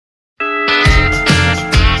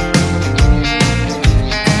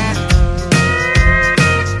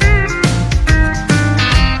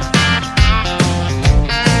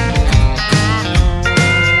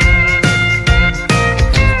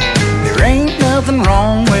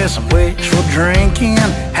with some wishful drinking.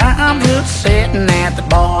 I'm just sitting at the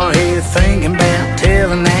bar here thinking about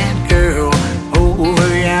telling that girl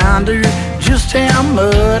over yonder just how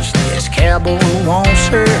much this cowboy wants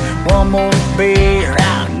her. One more beer,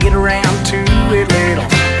 I'll get around to it. Little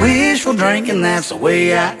wishful drinking, that's the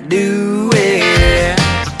way I do it.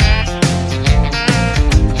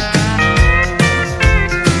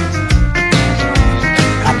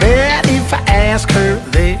 I bet if I ask her,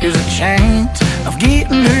 there's a chance of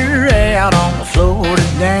getting her out on the floor to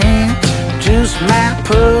dance. Just might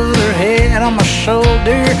put her head on my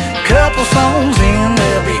shoulder. Couple songs in,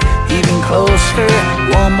 we'll be even closer.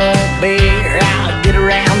 One more beer, I'll get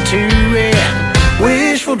around to it.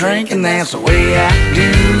 Wishful drinking, that's the way I do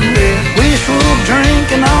it. Wishful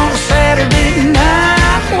drinking on a Saturday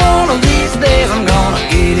night. One of these days I'm gonna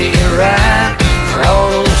get it right. For all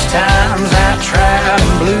those times I tried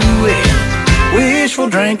and blew it. Wishful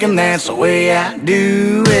drinking, that's the way I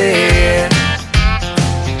do it.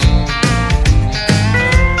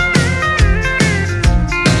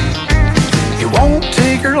 It won't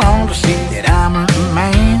take her long to see that I'm her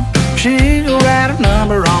man. She'll write a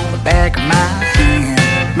number on the back of my hand.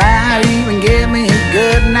 Might even give me a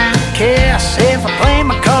good night kiss. If I play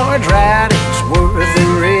my cards right, it's worth the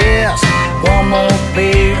risk. One more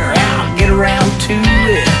beer, I'll get around to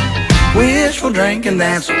it. Wishful drinking,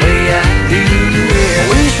 that's the way I do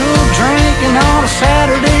it. Wishful drinking on a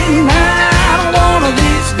Saturday night. One of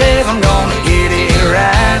these days I'm gonna get it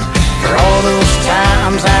right. For all those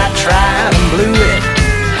times I tried and blew it.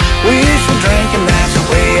 Wishful drinking, that's the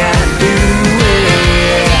way I do it.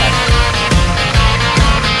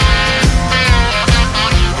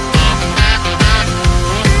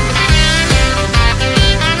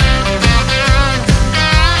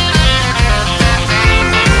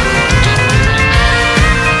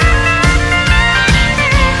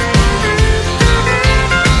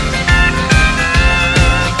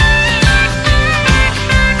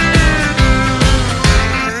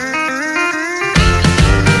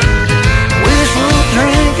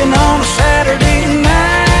 On a Saturday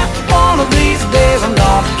night, one of these days I'm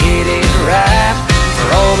gonna get it right.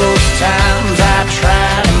 For all those times I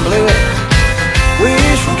tried and blew it.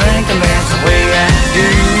 Wishful drinking, that's the way I do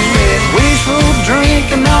it. Wishful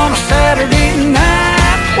drinking on a Saturday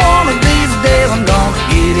night. One of these days I'm gonna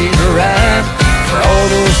get it right. For all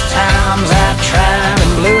those times I tried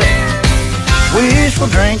and blew it. Wishful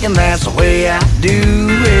drinking, that's the way I do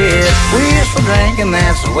it. Wishful drinking,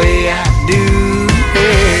 that's the way I do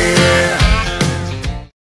it.